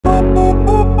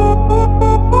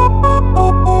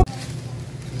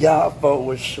Y'all folk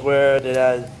would swear that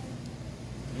I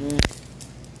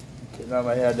got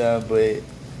my hair done, but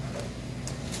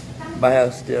my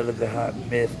hair still looking hot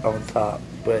mess on top.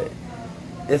 But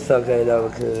it's okay though,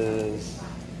 because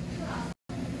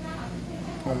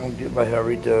I'm gonna get my hair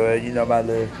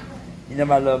redone.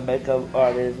 My little makeup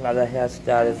artist, my little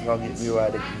hairstylist gonna get me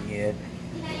right again.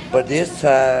 But this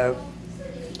time,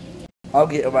 I'm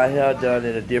getting my hair done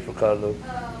in a different color.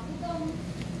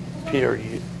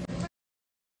 Period.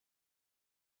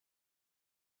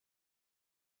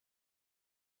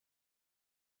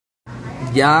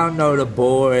 Y'all know the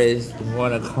boys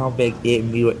wanna come back at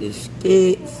me with the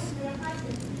sticks,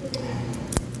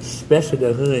 especially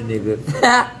the hood niggas.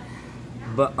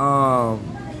 But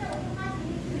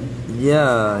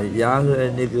yeah, y'all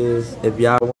hood niggas, if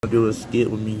y'all wanna do a skit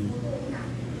with me,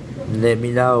 let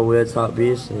me know. We'll talk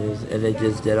business, and they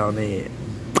just get on it.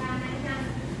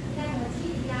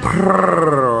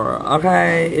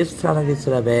 Okay, it's time to get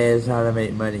to the bag. It's time to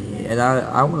make money, and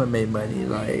I wanna make money.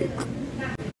 Like,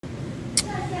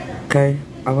 okay,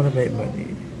 I wanna make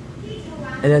money.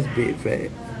 And that's big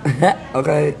fact.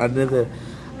 Okay, I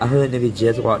heard a nigga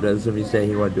just walked up to me saying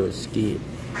he want to do a skit.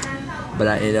 But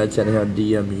I ended up telling him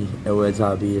DM me and we'll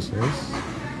talk business.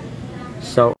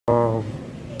 So,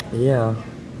 yeah.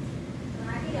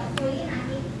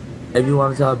 If you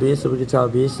want to talk business, we can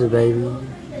talk business, baby.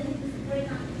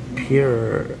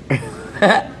 Pure.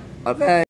 Okay.